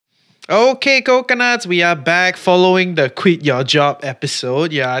Okay, coconuts, we are back following the Quit Your Job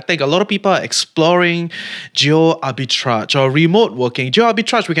episode. Yeah, I think a lot of people are exploring geoarbitrage or remote working.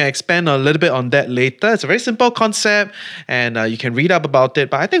 Geoarbitrage, we can expand a little bit on that later. It's a very simple concept and you can read up about it.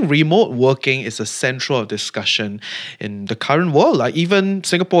 But I think remote working is a central discussion in the current world. Like even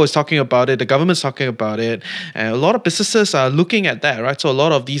Singapore is talking about it, the government's talking about it, and a lot of businesses are looking at that, right? So a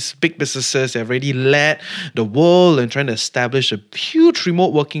lot of these big businesses have already led the world in trying to establish a huge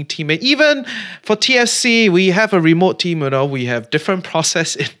remote working team. And even for TFC, we have a remote team, we have different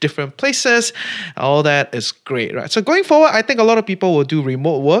process in different places. All that is great, right? So going forward, I think a lot of people will do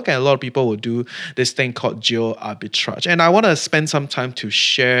remote work and a lot of people will do this thing called geoarbitrage. And I want to spend some time to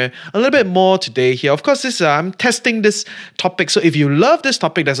share a little bit more today here. Of course, I'm testing this topic. So if you love this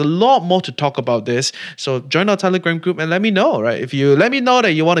topic, there's a lot more to talk about this. So join our Telegram group and let me know, right? If you let me know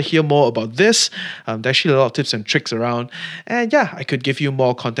that you want to hear more about this, there's actually a lot of tips and tricks around. And yeah, I could give you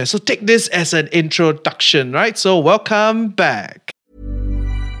more content. So take this as an introduction, right? So welcome back.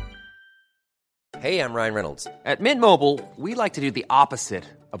 Hey, I'm Ryan Reynolds. At Mint Mobile, we like to do the opposite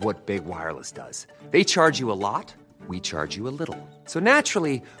of what Big Wireless does. They charge you a lot, we charge you a little. So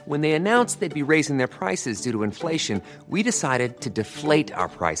naturally, when they announced they'd be raising their prices due to inflation, we decided to deflate our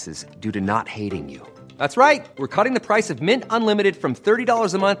prices due to not hating you. That's right. We're cutting the price of Mint Unlimited from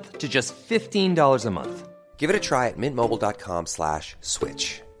 $30 a month to just $15 a month. Give it a try at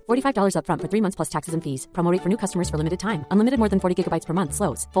mintmobile.com/switch. $45 up front for 3 months plus taxes and fees. Promo rate for new customers for limited time. Unlimited more than 40 gigabytes per month.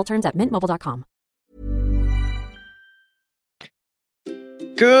 Slows full terms at mintmobile.com.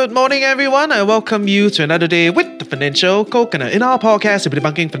 Good morning, everyone. I welcome you to another day with the Financial Coconut. In our podcast, we'll be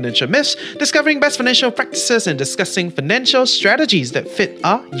debunking financial myths, discovering best financial practices, and discussing financial strategies that fit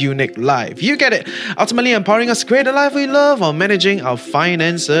our unique life. You get it. Ultimately, empowering us to create a life we love while managing our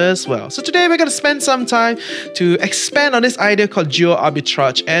finances well. So today, we're going to spend some time to expand on this idea called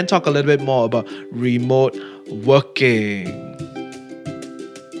geoarbitrage and talk a little bit more about remote working.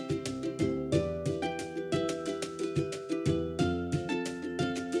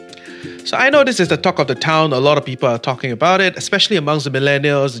 So I know this is the talk of the town. A lot of people are talking about it, especially amongst the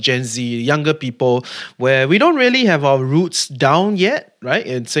millennials, Gen Z, younger people, where we don't really have our roots down yet, right?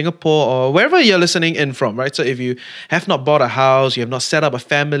 In Singapore or wherever you're listening in from, right? So if you have not bought a house, you have not set up a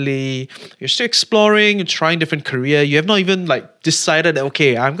family, you're still exploring, you're trying different career, you have not even decided that,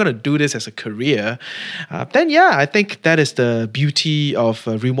 okay, I'm going to do this as a career, then yeah, I think that is the beauty of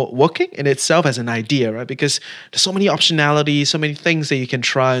remote working in itself as an idea, right? Because there's so many optionalities, so many things that you can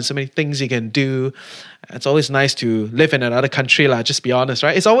try, and so many things you can do. It's always nice to live in another country, just be honest,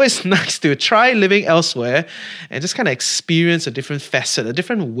 right? It's always nice to try living elsewhere and just kind of experience a different facet, a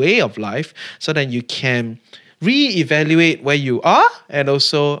different way of life, so that you can reevaluate where you are and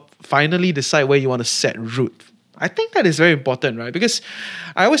also finally decide where you want to set root. I think that is very important, right? Because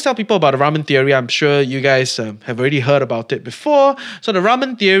I always tell people about the ramen theory. I'm sure you guys have already heard about it before. So the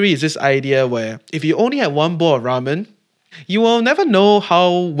ramen theory is this idea where if you only have one bowl of ramen, you will never know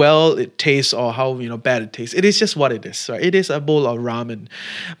how well it tastes or how bad it tastes. It is just what it is, right? It is a bowl of ramen.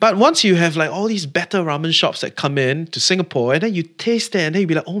 But once you have all these better ramen shops that come in to Singapore, and then you taste it, and then you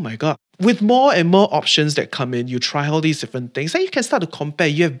be like, oh my god. With more and more options that come in, you try all these different things, then you can start to compare.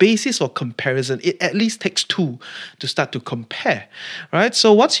 You have basis for comparison. It at least takes two to start to compare, right?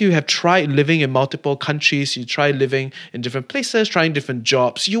 So once you have tried living in multiple countries, you try living in different places, trying different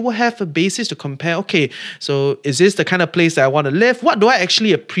jobs, you will have a basis to compare. Okay, so is this the kind of place that I want to live? What do I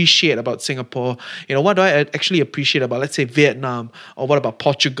actually appreciate about Singapore? What do I actually appreciate about, let's say, Vietnam? Or what about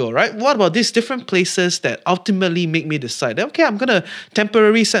Portugal, right? What about these different places that ultimately make me decide that, okay, I'm going to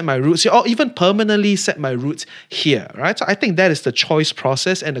temporarily set my roots here, or even permanently set my roots here, right? So I think that is the choice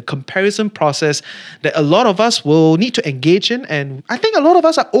process and the comparison process that a lot of us will need to engage in. And I think a lot of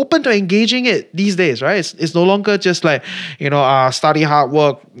us are open to engaging it these days, right? It's no longer just study hard,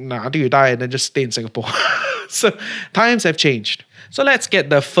 work, until you die and then just stay in Singapore. So times have changed. So let's get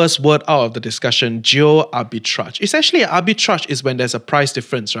the first word out of the discussion, geoarbitrage. Essentially, arbitrage is when there's a price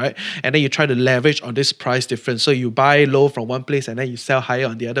difference, right? And then you try to leverage on this price difference. So you buy low from one place and then you sell higher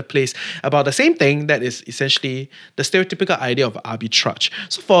on the other place. About the same thing, that is essentially the stereotypical idea of arbitrage.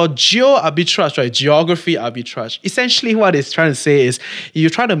 So for geoarbitrage, right, geography arbitrage, essentially what it's trying to say is you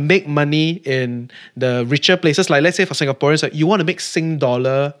try to make money in the richer places. Like let's say for Singaporeans, you want to make Sing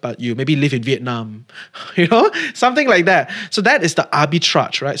dollar, but you maybe live in Vietnam, something like that. So that is the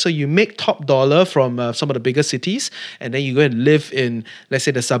arbitrage, right? So you make top dollar from some of the bigger cities, and then you go and live in, let's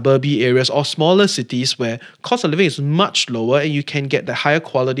say, the suburban areas or smaller cities where cost of living is much lower and you can get the higher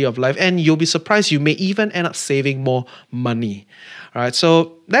quality of life, and you'll be surprised you may even end up saving more money. All right,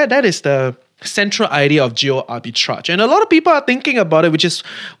 so that is the central idea of geo-arbitrage. And a lot of people are thinking about it, which is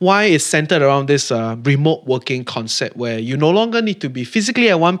why it's centered around this remote working concept where you no longer need to be physically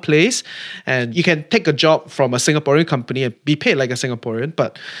at one place and you can take a job from a Singaporean company and be paid like a Singaporean,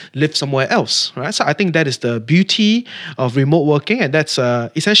 but live somewhere else, right? So I think that is the beauty of remote working, and that's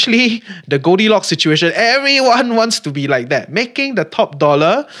essentially the Goldilocks situation. Everyone wants to be like that, making the top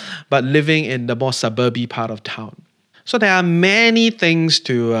dollar, but living in the more suburban part of town. So there are many things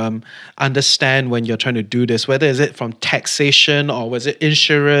to understand when you're trying to do this, whether is it from taxation or was it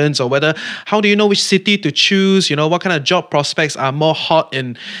insurance, or whether how do you know which city to choose, what kind of job prospects are more hot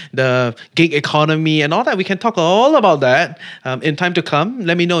in the gig economy and all that. We can talk all about that in time to come.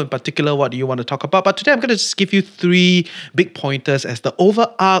 Let me know in particular what you want to talk about. But today I'm going to just give you 3 big pointers as the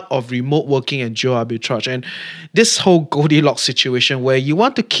overarch of remote working and geo-arbitrage. And this whole Goldilocks situation where you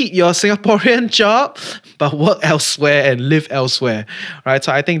want to keep your Singaporean job but work elsewhere and live elsewhere, right?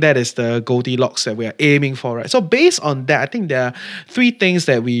 So I think that is the Goldilocks that we are aiming for, right? So based on that, I think there are 3 things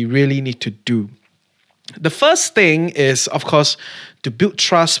that we really need to do. The first thing is, of course, to build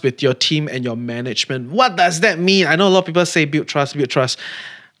trust with your team and your management. What does that mean? I know a lot of people say build trust, build trust.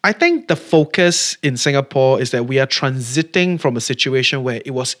 I think the focus in Singapore is that we are transiting from a situation where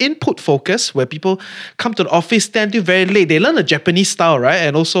it was input focus, where people come to the office, stay until very late. They learn the Japanese style, right?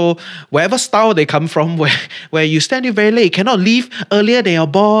 And also wherever style they come from, where you stand until very late, you cannot leave earlier than your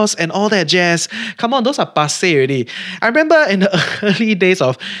boss and all that jazz. Come on, those are passé already. I remember in the early days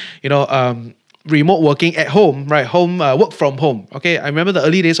of, remote working at home, right? Work from home. Okay, I remember the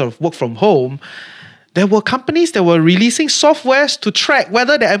early days of work from home. There were companies that were releasing softwares to track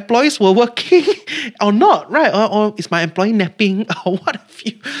whether their employees were working or not, right? Or is my employee napping or what have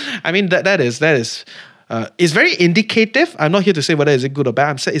you? I mean, that is it's very indicative. I'm not here to say whether it's good or bad.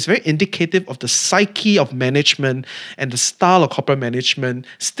 I'm saying it's very indicative of the psyche of management and the style of corporate management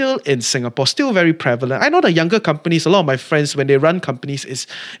still in Singapore, still very prevalent. I know the younger companies, a lot of my friends, when they run companies, it's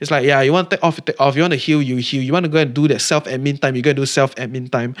like, yeah, you want to take off, you take off. You want to heal, you heal. You want to go and do that self-admin time, you go and do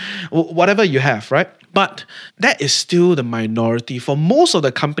self-admin time. Whatever you have, right? But that is still the minority. For most of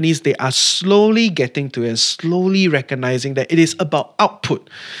the companies, they are slowly getting to it and slowly recognizing that it is about output.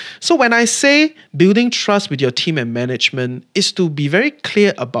 So when I say building trust with your team and management is to be very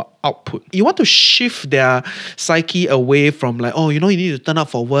clear about output. You want to shift their psyche away from like, you need to turn up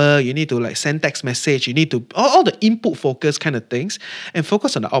for work, you need to send text message, you need to, all the input focus kind of things, and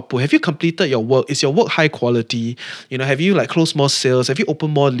focus on the output. Have you completed your work? Is your work high quality? Have you closed more sales? Have you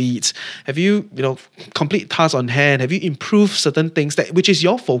opened more leads? Have you, complete tasks on hand? Have you improved certain things which is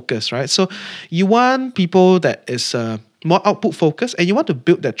your focus, right? So you want people that is more output focused, and you want to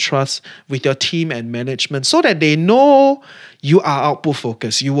build that trust with your team and management so that they know you are output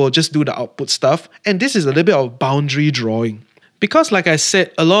focused. You will just do the output stuff. And this is a little bit of boundary drawing. Because like I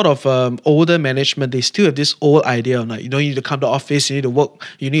said, a lot of older management, they still have this old idea of you don't need to come to office, you need to work,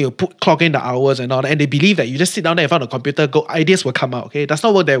 you need to clock in the hours and all that. And they believe that you just sit down there in front of the computer, ideas will come out, okay? It does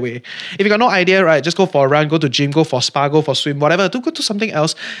not work that way. If you got no idea, right, just go for a run, go to gym, go for spa, go for swim, whatever. Go to something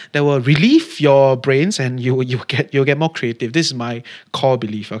else that will relieve your brains and you'll get more creative. This is my core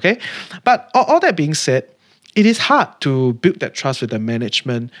belief, okay? But all that being said, it is hard to build that trust with the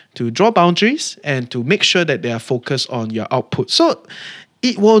management, to draw boundaries and to make sure that they are focused on your output. So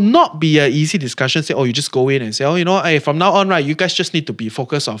it will not be an easy discussion. Say, you just go in and say, hey, from now on, right, you guys just need to be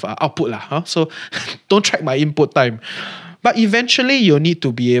focused on output. So don't track my input time. But eventually, you'll need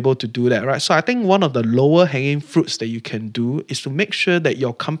to be able to do that, right? So I think one of the lower hanging fruits that you can do is to make sure that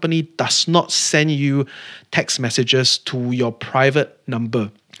your company does not send you text messages to your private number.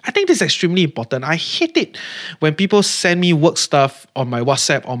 I think this is extremely important. I hate it when people send me work stuff on my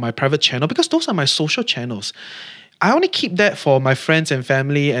WhatsApp, on my private channel, because those are my social channels. I only keep that for my friends and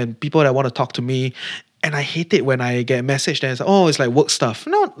family and people that want to talk to me. And I hate it when I get a message that says, it's like work stuff.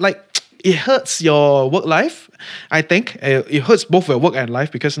 No, it hurts your work life, I think. It hurts both your work and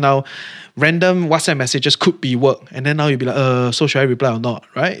life because now random WhatsApp messages could be work. And then now you'll be like, so should I reply or not,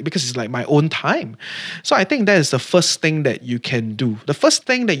 right? Because it's like my own time. So I think that is the first thing that you can do. The first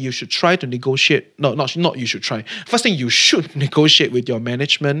thing that you should try to negotiate, not you should try. First thing you should negotiate with your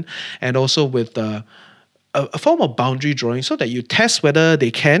management and also with a form of boundary drawing so that you test whether they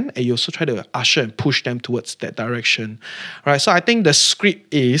can, and you also try to usher and push them towards that direction, right? So I think the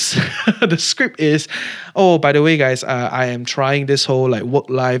script is, by the way, guys, I am trying this whole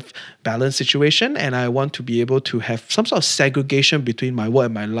work-life balance situation, and I want to be able to have some sort of segregation between my work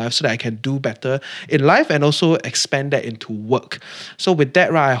and my life so that I can do better in life and also expand that into work. So with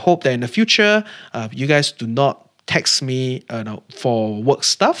that, right, I hope that in the future, you guys do not text me for work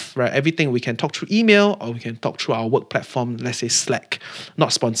stuff, right? Everything we can talk through email or we can talk through our work platform, let's say Slack.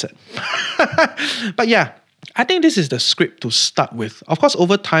 Not sponsored. But yeah, I think this is the script to start with. Of course,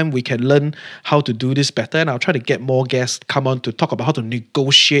 over time, we can learn how to do this better, and I'll try to get more guests come on to talk about how to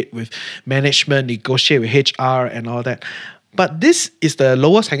negotiate with management, negotiate with HR and all that. But this is the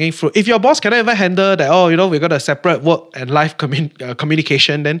lowest hanging fruit. If your boss cannot even handle that, we've got a separate work and life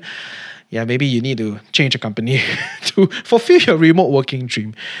communication, then yeah, maybe you need to change a company to fulfill your remote working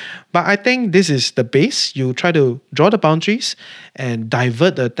dream. But I think this is the base. You try to draw the boundaries and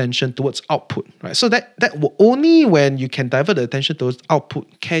divert the attention towards output, right? So that only when you can divert the attention towards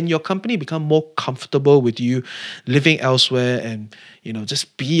output can your company become more comfortable with you living elsewhere and,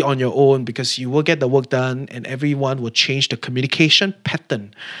 just be on your own, because you will get the work done and everyone will change the communication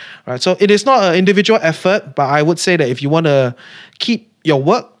pattern, right? So it is not an individual effort, but I would say that if you want to keep your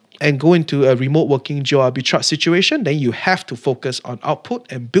work and go into a remote working Geoarbitrage situation, then you have to focus on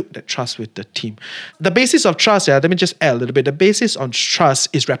output and build that trust with the team. The basis of trust, let me just add a little bit. The basis on trust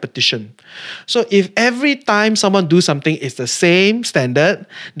is repetition. So if every time someone do something is the same standard,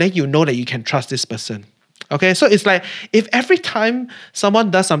 then you know that you can trust this person. Okay, so it's like if every time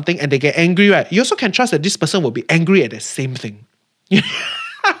someone does something and they get angry, right, you also can trust that this person will be angry at the same thing.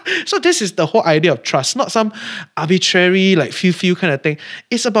 So this is the whole idea of trust, not some arbitrary feel kind of thing.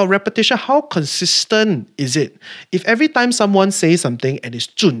 It's about repetition. How consistent is it? If every time someone says something and it's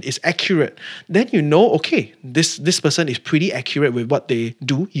zun, it's accurate, then you know, okay, this person is pretty accurate with what they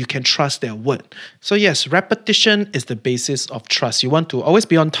do. You can trust their word. So yes, repetition is the basis of trust. You want to always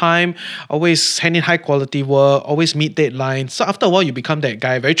be on time, always hand in high quality work, always meet deadlines. So after a while, you become that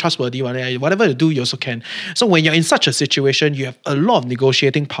guy, very trustworthy. Whatever you do, you also can. So when you're in such a situation, you have a lot of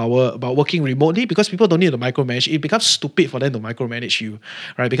negotiating power about working remotely, because people don't need to micromanage. It becomes stupid for them to micromanage you,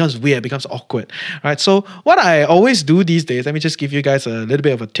 right? It becomes weird, it becomes awkward, right? So what I always do these days, let me just give you guys a little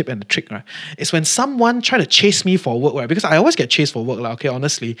bit of a tip and a trick, right? Is when someone try to chase me for work, right? Because I always get chased for work, okay,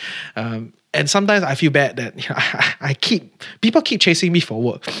 honestly. And sometimes I feel bad that people keep chasing me for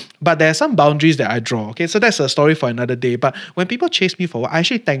work, but there are some boundaries that I draw, okay? So that's a story for another day. But when people chase me for work, I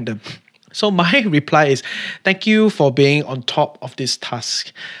actually thank them. So my reply is, thank you for being on top of this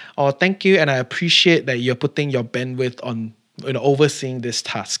task. Or thank you, and I appreciate that you're putting your bandwidth on overseeing this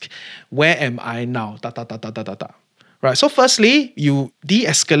task. Where am I now? Right. So firstly, you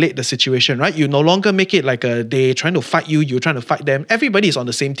de-escalate the situation, right? You no longer make it like they trying to fight you, you're trying to fight them. Everybody is on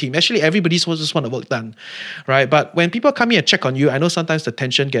the same team. Actually, everybody just want the work done, right? But when people come here and check on you, I know sometimes the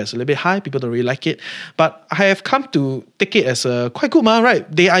tension gets a little bit high. People don't really like it. But I have come to take it as quite good, right?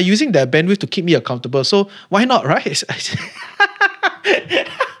 They are using their bandwidth to keep me accountable. So why not, right?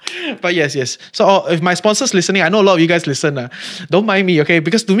 But yes. So if my sponsors listening, I know a lot of you guys listen. Don't mind me, okay?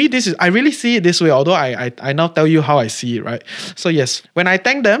 Because to me, I really see it this way, although I now tell you how I see it, right? So yes, when I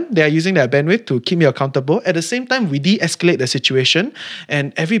thank them, they are using their bandwidth to keep me accountable. At the same time, we de-escalate the situation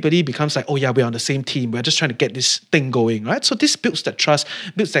and everybody becomes like, oh yeah, we're on the same team. We're just trying to get this thing going, right? So this builds that trust,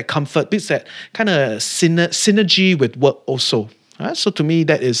 builds that comfort, builds that kind of synergy with work also. So to me,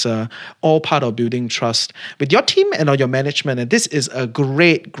 that is all part of building trust with your team and on your management. And this is a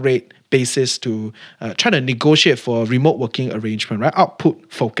great basis to try to negotiate for a remote working arrangement, right?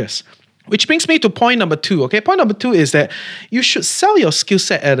 Output focus. Which brings me to point number 2, okay? Point number 2 is that you should sell your skill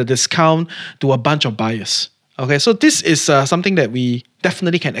set at a discount to a bunch of buyers. Okay, so this is something that we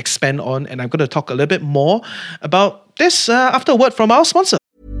definitely can expand on, and I'm going to talk a little bit more about this after a word from our sponsor.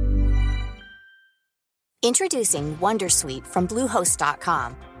 Introducing Wondersuite from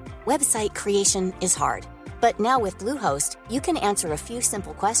Bluehost.com. Website creation is hard, but now with Bluehost, you can answer a few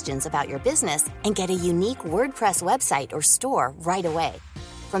simple questions about your business and get a unique WordPress website or store right away.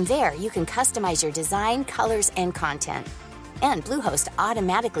 From there, you can customize your design, colors, and content. And Bluehost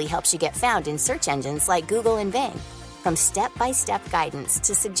automatically helps you get found in search engines like Google and Bing. From step-by-step guidance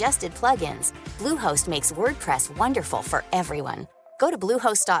to suggested plugins, Bluehost makes WordPress wonderful for everyone. Go to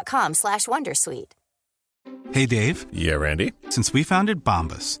bluehost.com/wondersuite. Hey, Dave. Yeah, Randy. Since we founded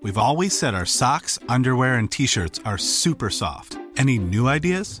Bombas, we've always said our socks, underwear, and T-shirts are super soft. Any new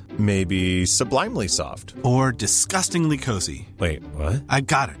ideas? Maybe sublimely soft. Or disgustingly cozy. Wait, what? I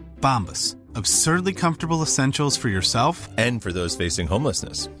got it. Bombas. Absurdly comfortable essentials for yourself and for those facing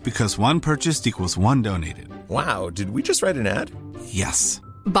homelessness. Because one purchased equals one donated. Wow, did we just write an ad? Yes.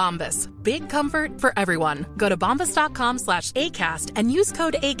 Bombas. Big comfort for everyone. Go to bombas.com/ACAST and use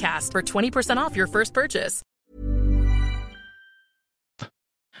code ACAST for 20% off your first purchase.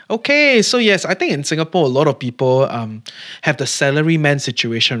 Okay, so yes, I think in Singapore, a lot of people have the salaryman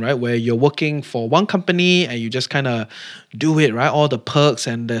situation, right? Where you're working for one company and you just kind of do it, right? All the perks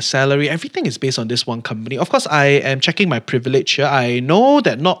and the salary, everything is based on this one company. Of course, I am checking my privilege here. I know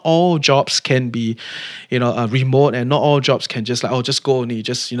that not all jobs can be, remote, and not all jobs can just just go only,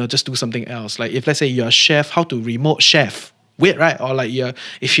 just do something else. Like if let's say you're a chef, how to remote chef? Weird, right? Or like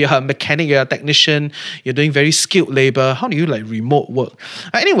if you're a mechanic, you're a technician, you're doing very skilled labor, how do you like remote work?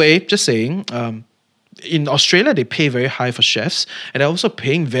 Anyway, just saying, in Australia, they pay very high for chefs, and they're also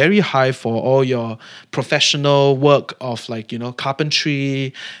paying very high for all your professional work of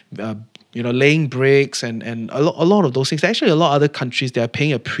carpentry, laying bricks and a lot of those things. Actually, a lot of other countries, they are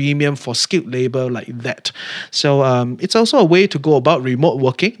paying a premium for skilled labor like that. So it's also a way to go about remote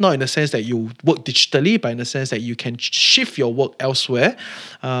working, not in the sense that you work digitally, but in the sense that you can shift your work elsewhere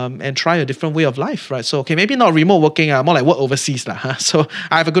and try a different way of life, right? So, okay, maybe not remote working, more like work overseas. So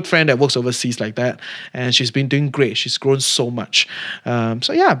I have a good friend that works overseas like that, and she's been doing great. She's grown so much.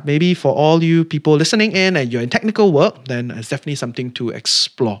 So yeah, maybe for all you people listening in and you're in technical work, then it's definitely something to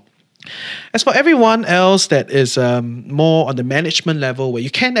explore. As for everyone else that is more on the management level, where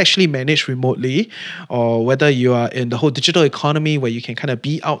you can actually manage remotely, or whether you are in the whole digital economy where you can kind of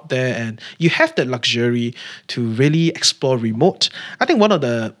be out there and you have that luxury to really explore remote, I think one of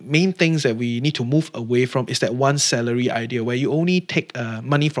the main things that we need to move away from is that one salary idea where you only take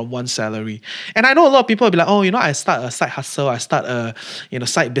money from one salary. And I know a lot of people will be like, I start a side hustle, I start a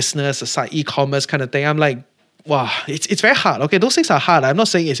side business, a side e-commerce kind of thing. I'm like, wow, it's very hard. Okay, those things are hard. I'm not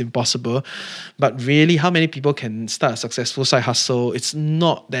saying it's impossible, but really, how many people can start a successful side hustle? It's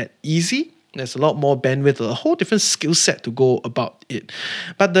not that easy. There's a lot more bandwidth, a whole different skill set to go about it.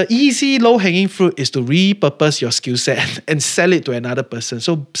 But the easy, low-hanging fruit is to repurpose your skill set and sell it to another person.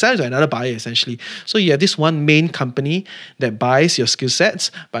 So sell it to another buyer, essentially. So you have this one main company that buys your skill sets,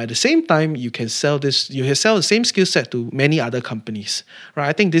 but at the same time, you can sell the same skill set to many other companies. Right?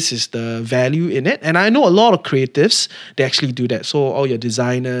 I think this is the value in it. And I know a lot of creatives, they actually do that. So all your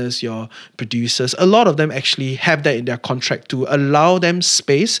designers, your producers, a lot of them actually have that in their contract to allow them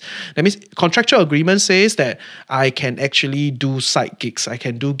space. That means contractual agreement says that I can actually do side gigs. I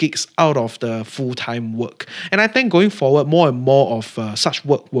can do gigs out of the full-time work. And I think going forward, more and more of such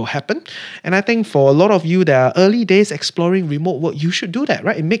work will happen. And I think for a lot of you that are early days exploring remote work, you should do that,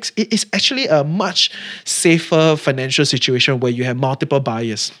 right? It's actually a much safer financial situation where you have multiple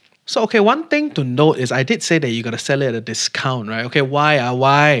buyers. So, okay, one thing to note is I did say that you got to sell it at a discount, right? Okay,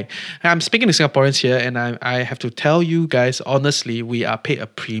 why? I'm speaking to Singaporeans here, and I have to tell you guys, honestly, we are paid a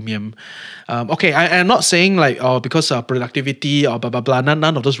premium. I'm not saying because of productivity or blah, blah, blah,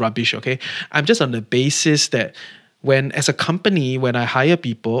 none of those rubbish, okay? I'm just on the basis that as a company, when I hire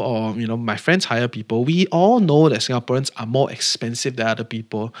people or, my friends hire people, we all know that Singaporeans are more expensive than other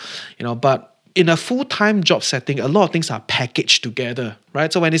people, but in a full-time job setting, a lot of things are packaged together,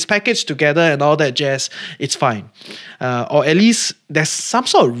 right? So when it's packaged together and all that jazz, it's fine. Or at least there's some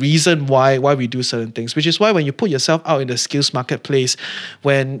sort of reason why we do certain things, which is why when you put yourself out in the skills marketplace,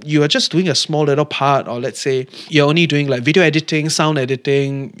 when you are just doing a small little part, or let's say you're only doing like video editing, sound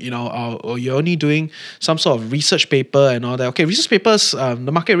editing, or you're only doing some sort of research paper and all that. Okay, research papers,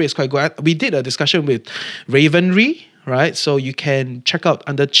 the market rate is quite good. We did a discussion with Ravenry, right? So you can check out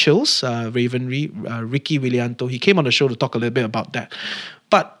under Chills, Ravenry, Ricky Willianto. He came on the show to talk a little bit about that.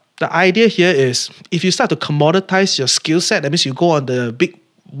 But the idea here is if you start to commoditize your skill set, that means you go on the big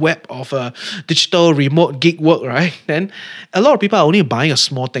web of digital remote gig work, right? Then a lot of people are only buying a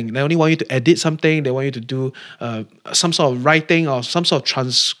small thing. They only want you to edit something. They want you to do some sort of writing or some sort of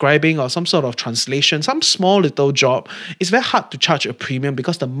transcribing or some sort of translation, some small little job. It's very hard to charge a premium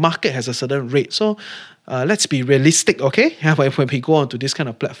because the market has a certain rate. So let's be realistic, okay? When we go onto this kind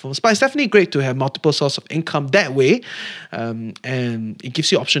of platforms. But it's definitely great to have multiple sources of income that way. And it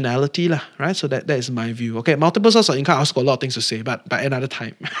gives you optionality, right? So that is my view. Okay, multiple sources of income, I also got a lot of things to say, but another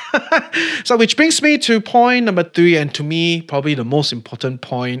time. So which brings me to point number 3, and to me, probably the most important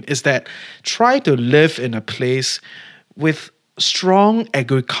point, is that try to live in a place with strong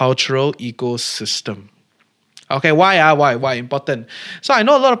agricultural ecosystem. Okay, why important? So I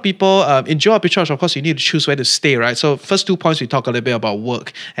know a lot of people in Geoarbitrage, of course, you need to choose where to stay, right? So first 2 points, we talk a little bit about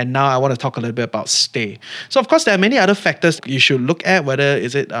work, and now I want to talk a little bit about stay. So of course, there are many other factors you should look at, whether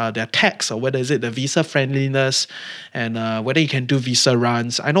is it their tax or whether is it the visa friendliness, and whether you can do visa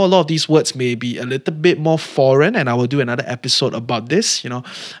runs. I know a lot of these words may be a little bit more foreign, and I will do another episode about this,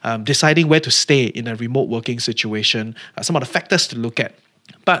 deciding where to stay in a remote working situation, some of the factors to look at.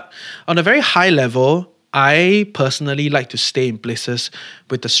 But on a very high level, I personally like to stay in places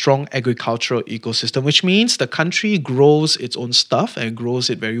with a strong agricultural ecosystem, which means the country grows its own stuff and grows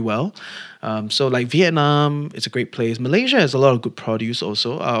it very well. So like Vietnam, it's a great place. Malaysia has a lot of good produce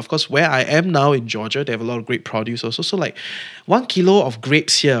also. Of course, where I am now in Georgia, they have a lot of great produce also. So like 1 kilo of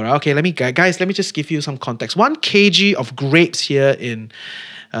grapes here. Right? Okay, let me just give you some context. 1 kg of grapes here in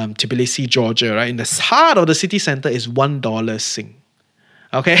Tbilisi, Georgia, right, in the heart of the city center is $1 Sing.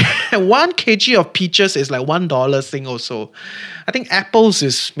 Okay, 1 kg of peaches is like $1 Sing also. I think apples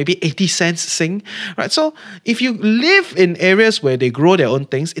is maybe 80 cents Sing, right? So if you live in areas where they grow their own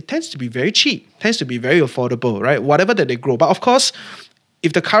things, it tends to be very cheap, tends to be very affordable, right? Whatever that they grow. But of course,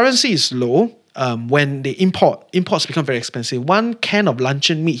 if the currency is low, when they imports become very expensive. 1 can of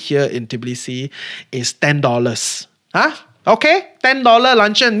luncheon meat here in Tbilisi is $10. Huh? Okay, $10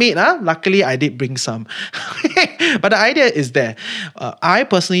 luncheon meat. Luckily, I did bring some. But the idea is there. I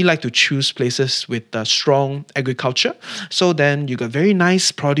personally like to choose places with strong agriculture. So then you got very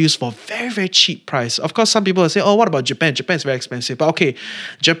nice produce for very, very cheap price. Of course, some people will say, oh, what about Japan? Japan is very expensive. But okay,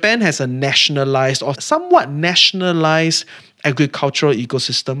 Japan has a nationalized or somewhat nationalized agricultural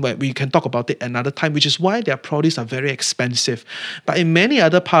ecosystem where we can talk about it another time, which is why their produce are very expensive. But in many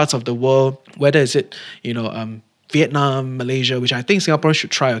other parts of the world, whether is it, Vietnam, Malaysia, which I think Singaporeans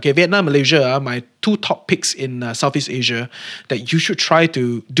should try. Okay, Vietnam, Malaysia are my 2 top picks in Southeast Asia that you should try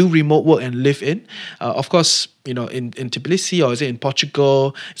to do remote work and live in. Of course, in Tbilisi, or is it in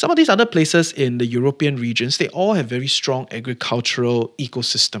Portugal, some of these other places in the European regions, they all have very strong agricultural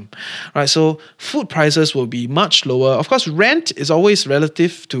ecosystem, right? So food prices will be much lower. Of course, rent is always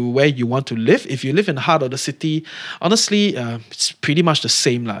relative to where you want to live. If you live in the heart of the city, honestly, it's pretty much the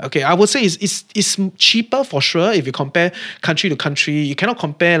same. Okay, I would say it's cheaper for sure if you compare country to country. You cannot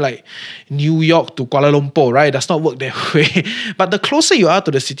compare like New York to Kuala Lumpur, right? It does not work that way. But the closer you are to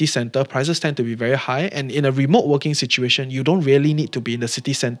the city center, prices tend to be very high. And in a remote working situation, you don't really need to be in the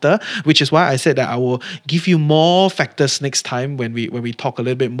city center, which is why I said that I will give you more factors next time when we talk a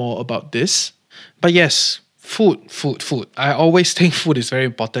little bit more about this. But yes, food. I always think food is very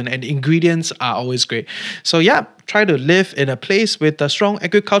important and ingredients are always great. So yeah, try to live in a place with a strong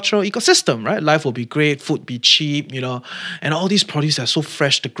agricultural ecosystem, right? Life will be great, food be cheap, and all these produce are so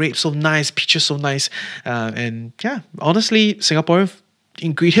fresh, the grapes so nice, peaches so nice. And yeah, honestly, Singaporean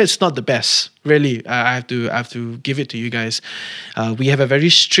ingredients not the best. Really, I have to give it to you guys. We have a very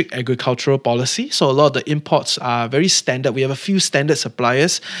strict agricultural policy, so a lot of the imports are very standard. We have a few standard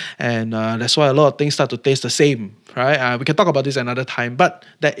suppliers, and that's why a lot of things start to taste the same, right? We can talk about this another time, but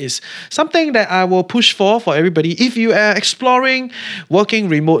that is something that I will push for everybody. If you are exploring working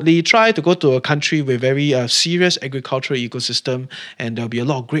remotely, try to go to a country with very serious agricultural ecosystem, and there'll be a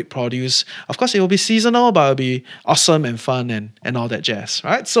lot of great produce. Of course, it will be seasonal, but it'll be awesome and fun and all that jazz,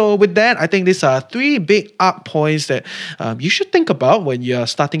 right? So with that, I think these are 3 big up points that you should think about when you're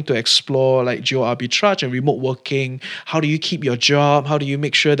starting to explore like geoarbitrage and remote working. How do you keep your job? How do you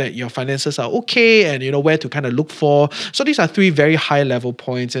make sure that your finances are okay, and where to kind of look for? So these are 3 very high level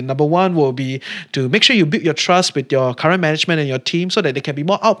points. And number 1 will be to make sure you build your trust with your current management and your team so that they can be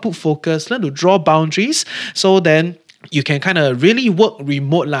more output focused, learn to draw boundaries, so then you can kind of really work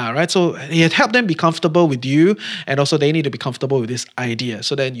remote right? So it help them be comfortable with you, and also they need to be comfortable with this idea,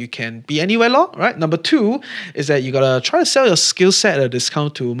 so then you can be anywhere right? Number 2 is that you gotta try to sell your skill set at a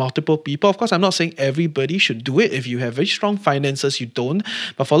discount to multiple people. Of course, I'm not saying everybody should do it. If you have very strong finances, you don't.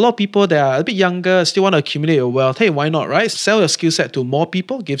 But for a lot of people that are a bit younger, still want to accumulate your wealth, hey, why not, right? Sell your skill set to more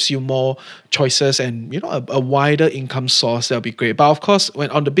people, gives you more choices and a wider income source. That'll be great. But of course,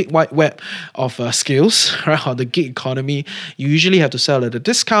 when on the big wide web of skills, right, on the gig economy, you usually have to sell at a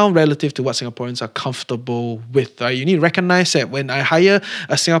discount relative to what Singaporeans are comfortable with, right? You need to recognize that when I hire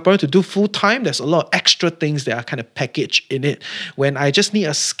a Singaporean to do full-time, there's a lot of extra things that are kind of packaged in it. When I just need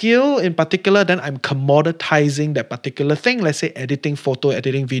a skill in particular, then I'm commoditizing that particular thing. Let's say editing photo,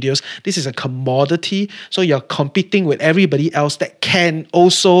 editing videos. This is a commodity. So you're competing with everybody else that can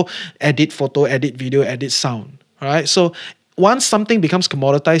also edit photo, edit video, edit sound, right? So once something becomes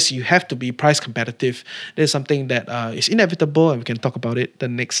commoditized, you have to be price competitive. There's something that is inevitable, and we can talk about it the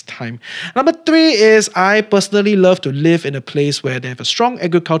next time. Number 3 is I personally love to live in a place where they have a strong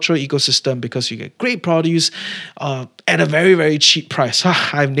agricultural ecosystem, because you get great produce at a very, very cheap price.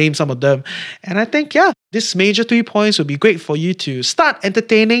 I've named some of them. And I think, this major 3 points would be great for you to start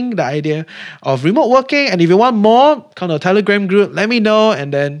entertaining the idea of remote working. And if you want more, come to a Telegram group, let me know,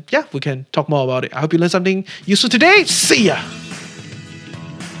 and then we can talk more about it. I hope you learned something useful today. See ya!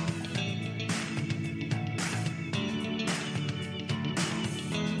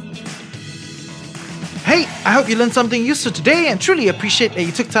 Hey, I hope you learned something useful today, and truly appreciate that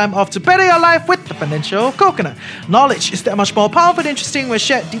you took time off to better your life with the Financial Coconut. Knowledge is that much more powerful and interesting when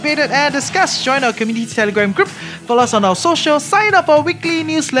shared, debated, and discussed. Join our community Telegram group. Follow us on our socials. Sign up for our weekly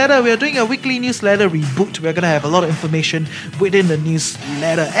newsletter. We are doing a weekly newsletter reboot. We're going to have a lot of information within the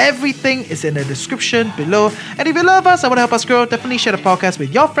newsletter. Everything is in the description below. And if you love us and want to help us grow, definitely share the podcast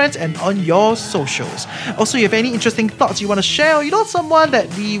with your friends and on your socials. Also, if you have any interesting thoughts you want to share, or you know someone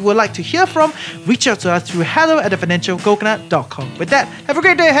that we would like to hear from, reach out to us through hello@thefinancialcoconut.com. With that, have a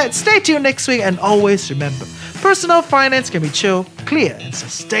great day ahead. Stay tuned next week, and always remember, personal finance can be chill, clear, and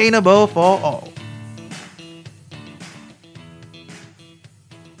sustainable for all.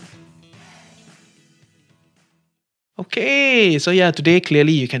 Okay, so yeah, today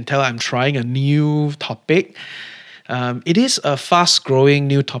clearly you can tell I'm trying a new topic. It is a fast-growing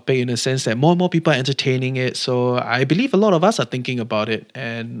new topic in the sense that more and more people are entertaining it. So I believe a lot of us are thinking about it,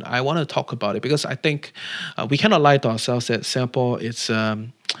 and I want to talk about it because I think we cannot lie to ourselves that Singapore it's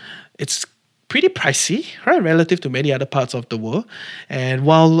pretty pricey, right, relative to many other parts of the world. And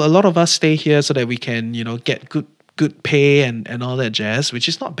while a lot of us stay here so that we can, get good pay and all that jazz, which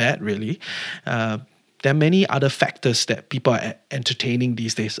is not bad really. There are many other factors that people are entertaining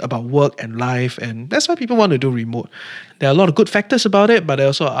these days about work and life, and that's why people want to do remote. There are a lot of good factors about it, but there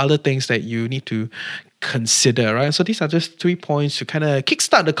are also other things that you need to consider, right? So these are just 3 points to kind of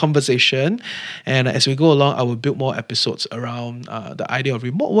kickstart the conversation. And as we go along, I will build more episodes around the idea of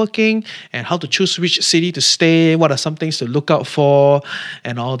remote working and how to choose which city to stay, what are some things to look out for,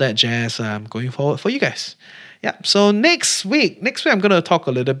 and all that jazz going forward for you guys. Yeah, so next week I'm going to talk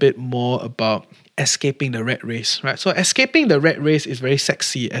a little bit more about escaping the rat race, right? So escaping the rat race is very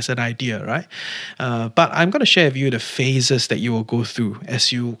sexy as an idea, right? But I'm going to share with you the phases that you will go through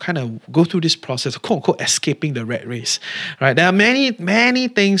as you kind of go through this process of quote-unquote escaping the rat race, right? There are many, many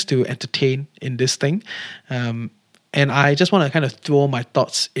things to entertain in this thing. And I just want to kind of throw my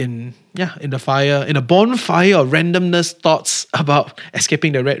thoughts in the fire, in a bonfire of randomness thoughts about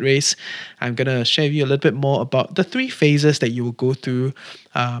escaping the rat race. I'm going to share with you a little bit more about the 3 phases that you will go through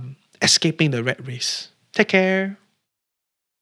escaping the rat race. Take care.